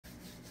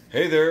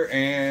Hey there,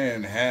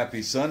 and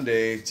happy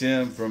Sunday.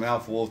 Tim from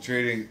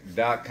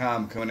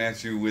AlphaWolfTrading.com coming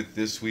at you with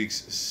this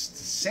week's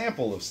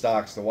sample of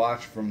stocks to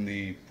watch from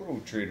the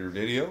Pro Trader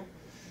video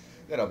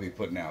that I'll be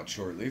putting out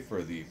shortly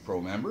for the Pro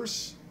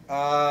members.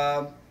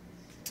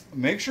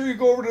 Make sure you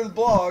go over to the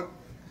blog.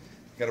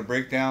 Got a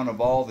breakdown of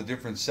all the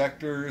different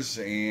sectors,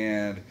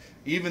 and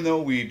even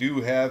though we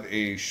do have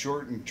a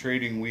shortened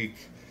trading week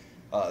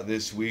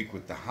this week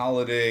with the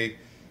holiday,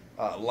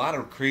 a lot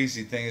of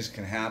crazy things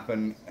can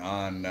happen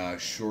on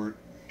short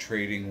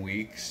trading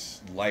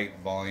weeks, light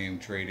volume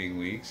trading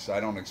weeks. I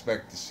don't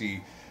expect to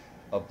see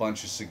a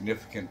bunch of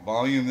significant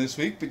volume this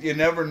week, but you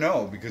never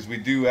know because we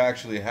do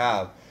actually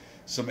have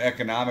some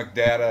economic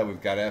data.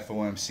 We've got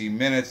FOMC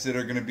minutes that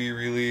are going to be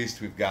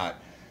released. We've got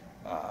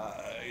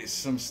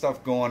some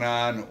stuff going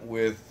on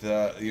with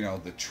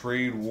the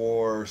trade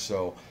war.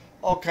 So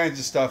all kinds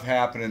of stuff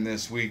happening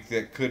this week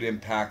that could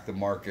impact the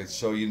market.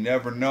 So you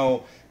never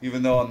know.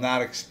 Even though I'm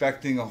not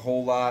expecting a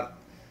whole lot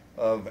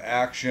of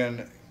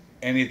action,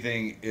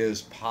 anything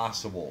is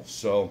possible.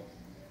 So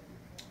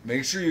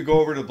make sure you go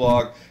over to the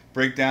blog,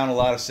 break down a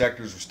lot of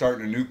sectors. We're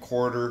starting a new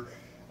quarter.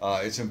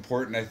 It's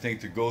important, I think,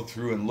 to go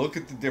through and look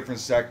at the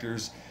different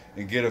sectors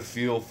and get a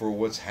feel for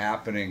what's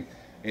happening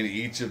in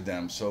each of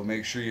them. So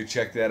make sure you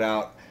check that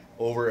out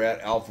over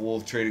at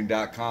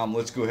alphawolftrading.com.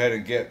 Let's go ahead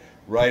and get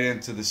right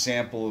into the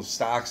sample of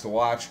stocks to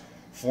watch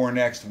for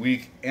next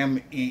week.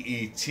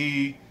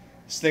 MEET.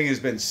 This thing has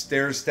been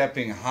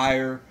stair-stepping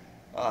higher.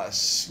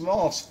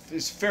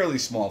 It's fairly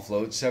small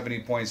float,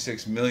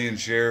 70.6 million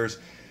shares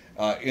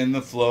in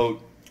the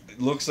float. It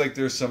looks like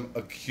there's some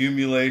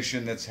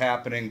accumulation that's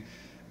happening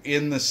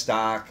in the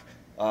stock.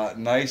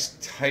 Nice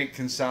tight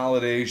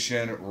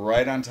consolidation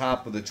right on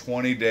top of the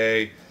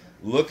 20-day.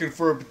 Looking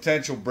for a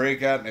potential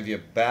breakout, and if you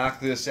back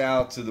this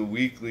out to the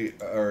weekly,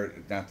 or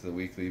not to the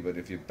weekly, but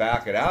if you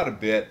back it out a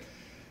bit,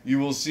 you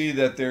will see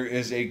that there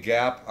is a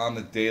gap on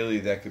the daily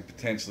that could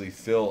potentially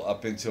fill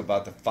up into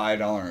about the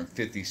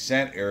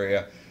 $5.50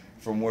 area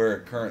from where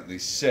it currently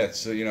sits.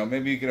 So,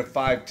 maybe you get a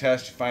 5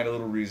 test, you find a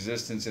little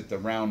resistance at the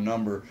round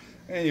number,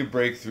 and you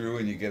break through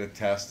and you get a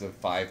test of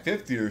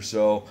 550 or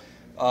so.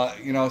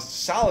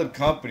 Solid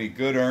company,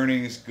 good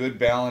earnings, good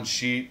balance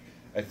sheet.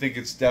 I think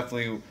it's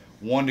definitely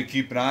one to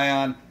keep an eye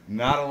on.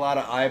 Not a lot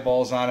of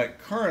eyeballs on it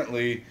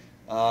currently,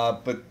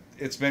 but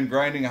it's been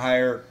grinding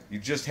higher. You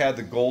just had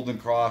the golden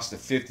cross, the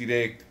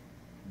 50-day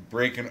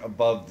breaking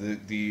above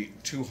the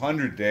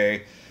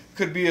 200-day.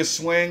 Could be a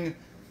swing,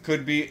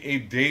 could be a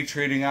day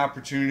trading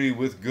opportunity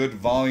with good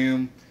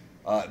volume.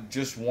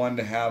 Just one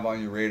to have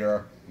on your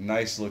radar.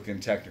 Nice looking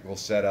technical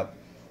setup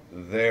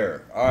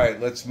there. All right,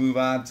 let's move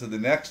on to the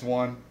next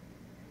one.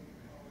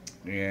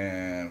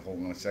 And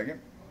hold on a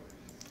second.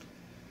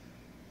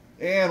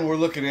 And we're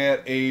looking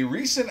at a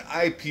recent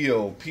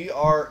IPO,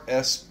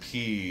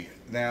 PRSP.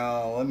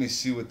 Now, let me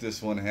see what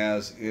this one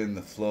has in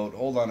the float.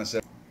 Hold on a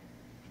second.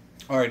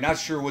 All right, not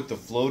sure what the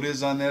float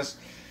is on this.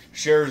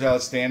 Shares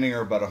outstanding are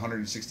about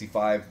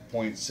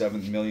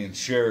 165.7 million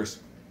shares.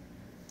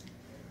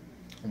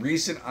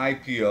 Recent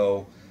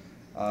IPO.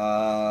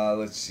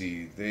 Let's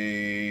see.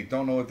 They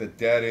don't know what the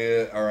debt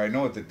is, or I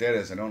know what the debt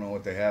is. I don't know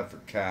what they have for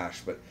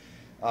cash, but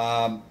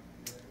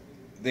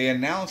they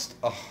announced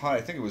I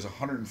think it was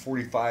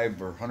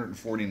 $145 or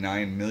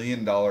 $149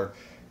 million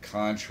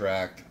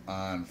contract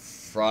on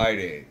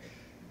Friday,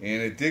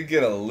 and it did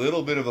get a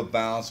little bit of a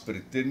bounce, but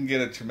it didn't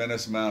get a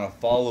tremendous amount of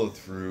follow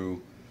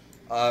through.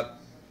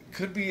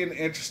 Could be an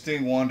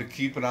interesting one to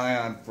keep an eye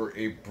on for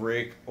a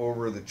break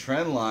over the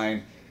trend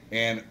line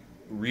and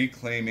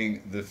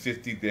reclaiming the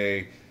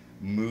 50-day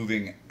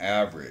moving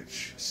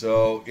average.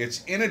 So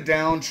it's in a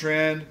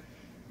downtrend,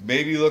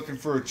 maybe looking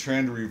for a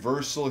trend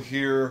reversal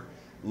here.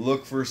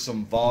 Look for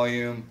some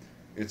volume.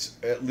 It's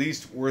at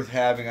least worth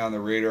having on the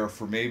radar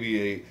for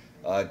maybe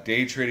a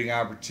day trading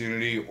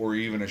opportunity or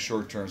even a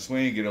short-term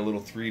swing. Get a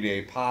little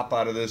 3-day pop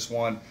out of this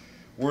one.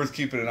 Worth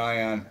keeping an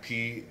eye on.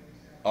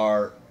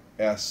 PRSP.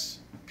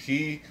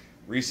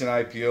 Recent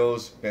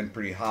IPOs been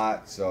pretty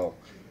hot, so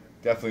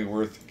definitely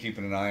worth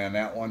keeping an eye on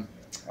that one.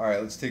 All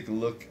right, let's take a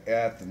look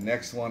at the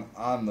next one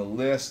on the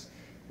list,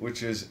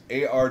 which is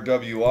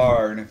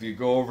ARWR. And if you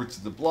go over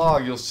to the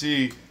blog, you'll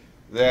see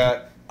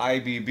that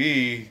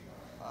IBB,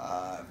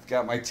 I've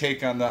got my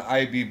take on the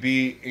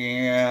IBB,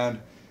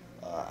 and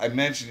I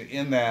mentioned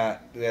in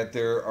that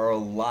there are a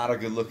lot of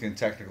good looking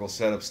technical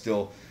setups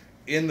still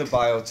in the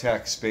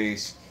biotech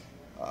space.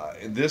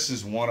 This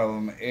is one of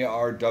them.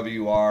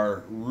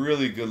 ARWR,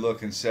 really good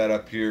looking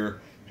setup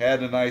here.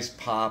 Had a nice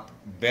pop,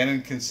 been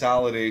in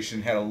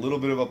consolidation, had a little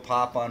bit of a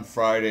pop on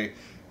Friday.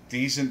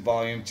 Decent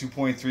volume,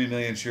 2.3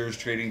 million shares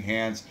trading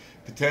hands,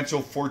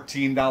 potential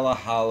 $14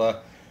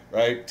 holla.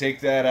 Right,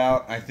 take that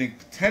out. I think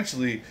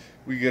potentially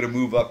we get a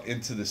move up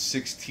into the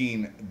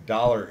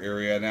 $16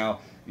 area. Now,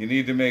 you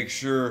need to make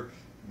sure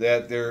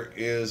that there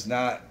is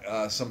not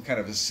some kind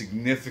of a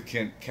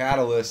significant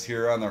catalyst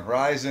here on the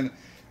horizon.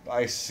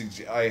 I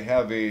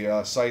have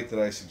a site that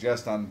I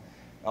suggest on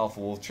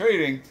Alpha Wolf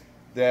Trading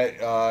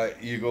that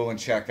you go and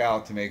check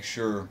out to make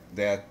sure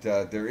that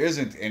there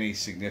isn't any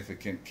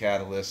significant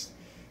catalyst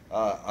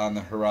on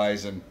the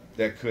horizon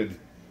that could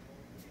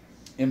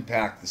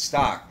impact the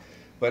stock.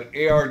 But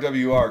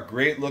ARWR,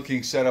 great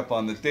looking setup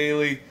on the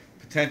daily,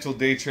 potential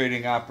day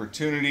trading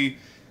opportunity,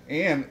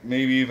 and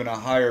maybe even a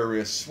higher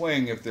risk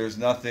swing if there's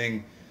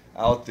nothing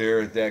out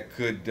there that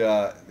could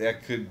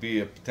be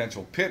a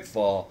potential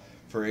pitfall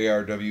for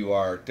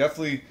ARWR.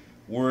 Definitely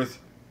worth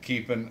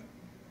keeping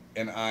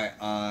an eye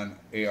on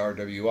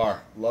ARWR.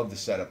 Love the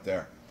setup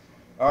there.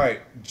 All right,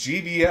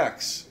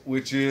 GBX,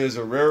 which is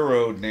a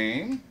railroad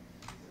name,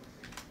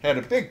 had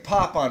a big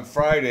pop on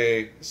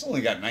Friday. It's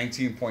only got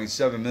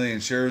 19.7 million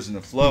shares in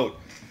the float.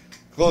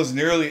 Closed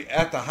nearly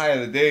at the high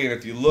of the day, and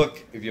if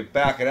you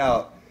back it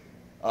out,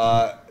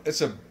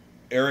 it's a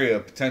area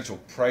of potential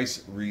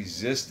price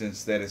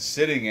resistance that it's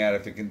sitting at.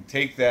 If it can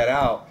take that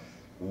out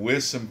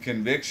with some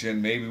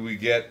conviction, maybe we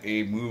get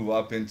a move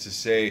up into,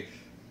 say,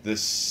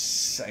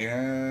 this,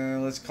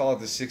 let's call it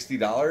the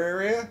 $60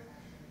 area.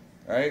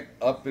 All right,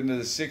 up into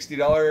the $60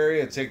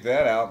 area, take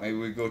that out. Maybe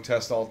we go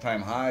test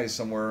all-time highs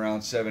somewhere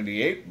around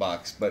 78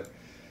 bucks. But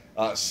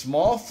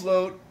small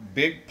float,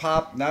 big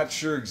pop. Not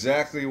sure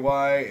exactly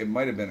why. It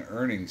might have been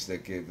earnings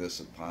that gave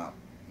this a pop.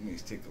 Let me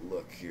take a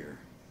look here.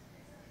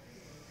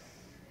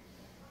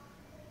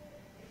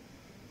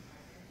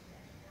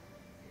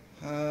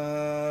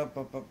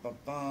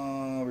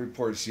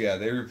 Reports, yeah,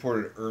 they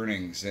reported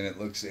earnings,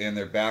 and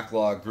their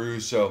backlog grew.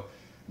 So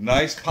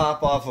nice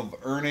pop off of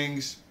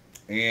earnings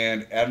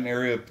and at an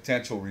area of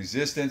potential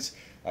resistance.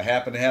 I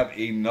happen to have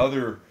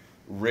another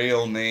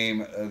rail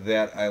name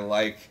that I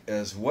like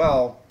as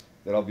well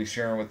that I'll be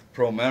sharing with the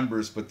pro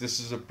members, but this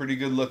is a pretty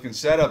good looking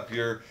setup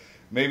here.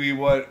 Maybe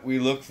what we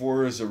look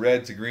for is a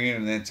red to green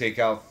and then take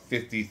out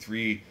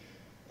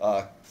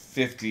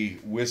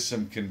 53.50 with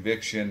some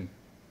conviction.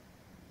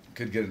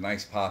 Could get a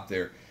nice pop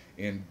there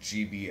in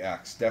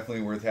GBX.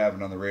 Definitely worth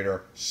having on the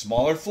radar.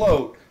 Smaller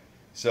float,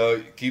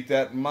 so keep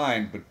that in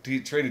mind, but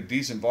traded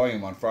decent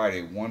volume on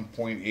Friday,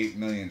 1.8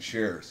 million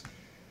shares.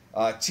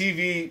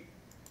 TVPT,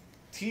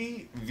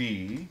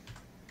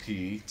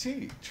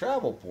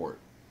 Travelport.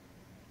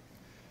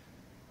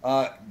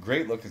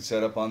 Great looking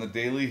setup on the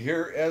daily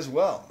here as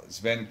well. It's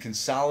been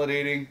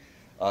consolidating.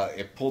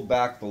 It pulled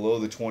back below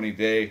the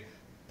 20-day,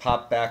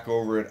 popped back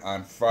over it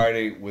on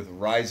Friday with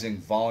rising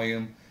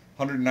volume.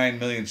 109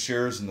 million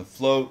shares in the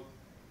float.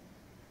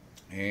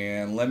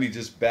 And let me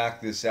just back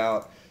this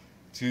out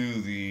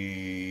to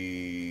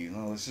the,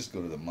 well, let's just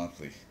go to the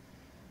monthly.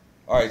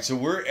 All right, so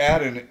we're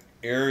at an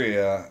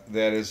area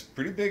that is a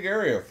pretty big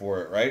area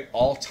for it, right?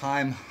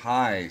 All-time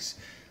highs.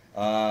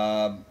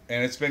 And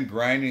it's been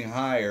grinding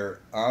higher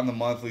on the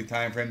monthly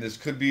time frame. This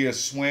could be a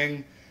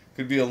swing,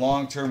 could be a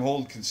long-term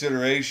hold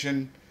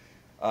consideration.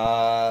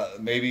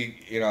 Maybe,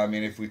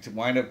 if we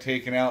wind up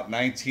taking out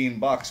 19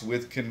 bucks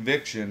with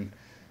conviction,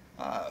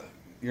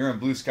 you're in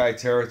blue sky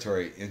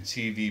territory in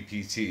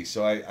TVPT.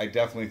 So I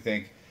definitely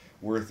think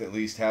worth at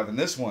least having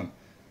this one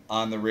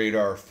on the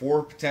radar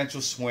for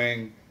potential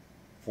swing,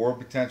 for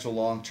potential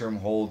long-term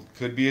hold.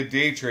 Could be a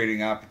day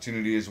trading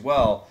opportunity as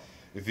well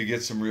if you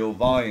get some real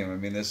volume. I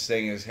mean, this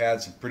thing has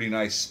had some pretty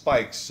nice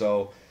spikes,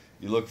 so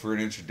you look for an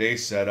intraday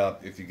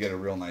setup if you get a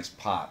real nice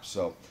pop.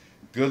 So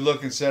good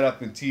looking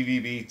setup in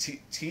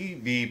TVPT.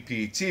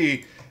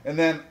 And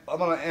then I'm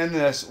going to end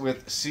this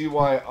with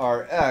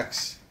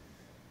CYRX,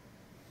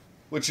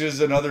 which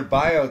is another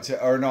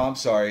biotech, or no, I'm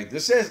sorry.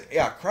 This says,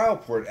 yeah,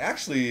 Cryoport.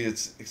 Actually,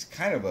 it's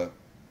kind of a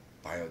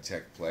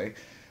biotech play.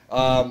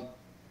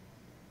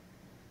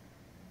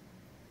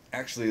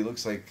 Actually, it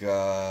looks like,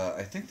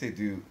 I think they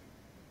do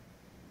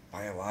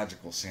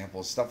biological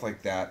samples, stuff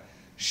like that,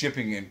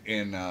 shipping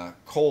in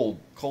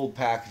cold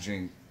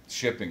packaging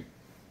shipping.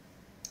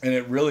 And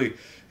it really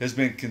has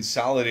been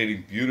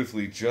consolidating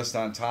beautifully just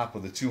on top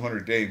of the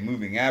 200-day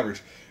moving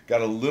average.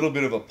 Got a little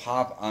bit of a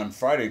pop on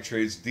Friday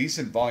trades,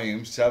 decent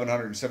volume,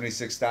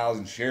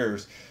 776,000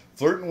 shares,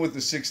 flirting with the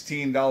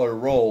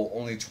 $16 roll,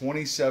 only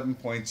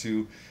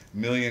 27.2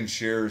 million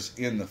shares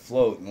in the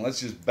float. And let's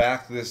just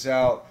back this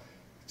out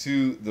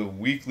to the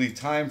weekly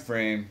time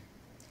frame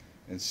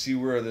and see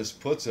where this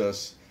puts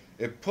us.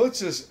 It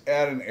puts us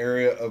at an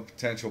area of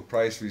potential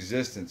price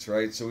resistance,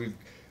 right? So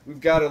we've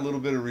got a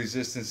little bit of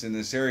resistance in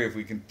this area. If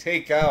we can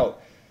take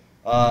out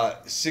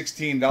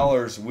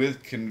 $16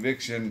 with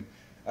conviction,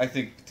 I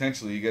think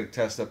potentially you get to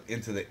test up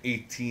into the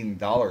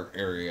 $18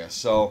 area.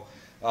 So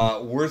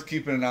worth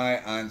keeping an eye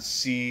on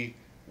CYRX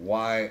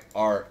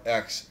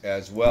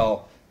as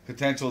well.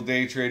 Potential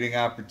day trading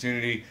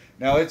opportunity.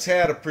 Now it's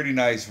had a pretty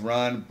nice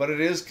run, but it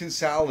is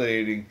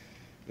consolidating.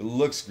 It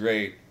looks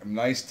great.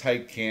 Nice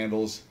tight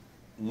candles.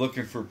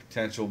 Looking for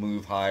potential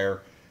move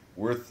higher.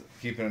 Worth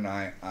keeping an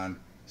eye on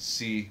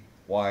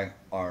CYRX.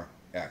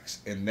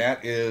 And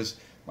that is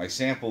my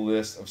sample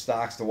list of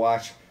stocks to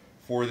watch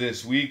for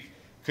this week.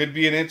 Could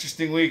be an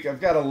interesting week. I've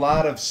got a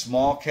lot of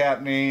small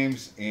cap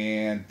names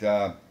and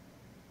a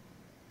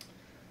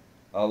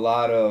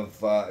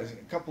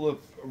couple of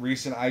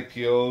recent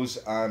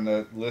IPOs on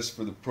the list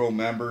for the pro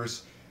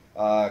members.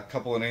 A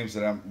couple of names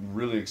that I'm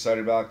really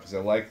excited about because I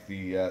like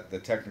the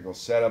technical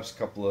setups. A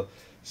couple of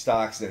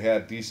stocks that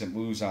had decent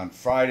moves on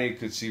Friday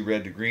could see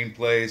red to green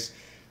plays.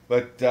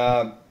 But,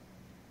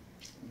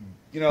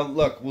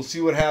 look, we'll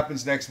see what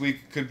happens next week.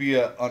 It could be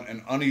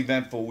an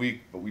uneventful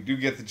week, but we do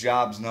get the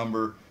jobs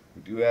number.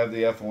 We do have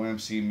the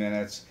FOMC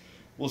minutes.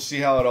 We'll see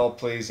how it all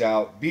plays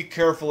out. Be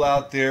careful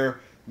out there.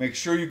 Make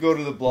sure you go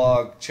to the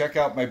blog. Check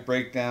out my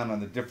breakdown on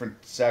the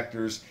different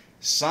sectors.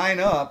 Sign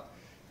up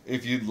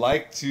if you'd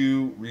like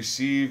to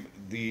receive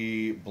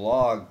the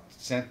blog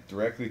sent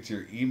directly to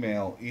your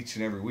email each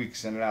and every week.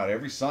 Send it out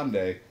every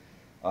Sunday.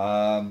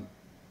 And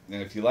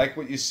if you like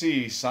what you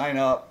see, sign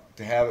up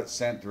to have it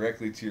sent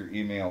directly to your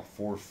email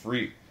for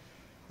free.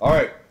 All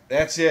right,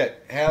 that's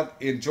it.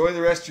 Enjoy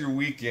the rest of your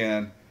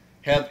weekend.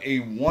 Have a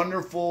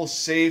wonderful,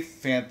 safe,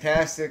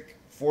 fantastic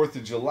 4th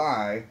of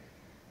July.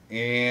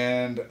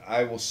 And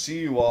I will see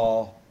you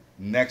all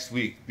next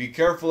week. Be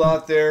careful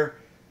out there,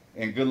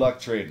 and good luck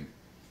trading.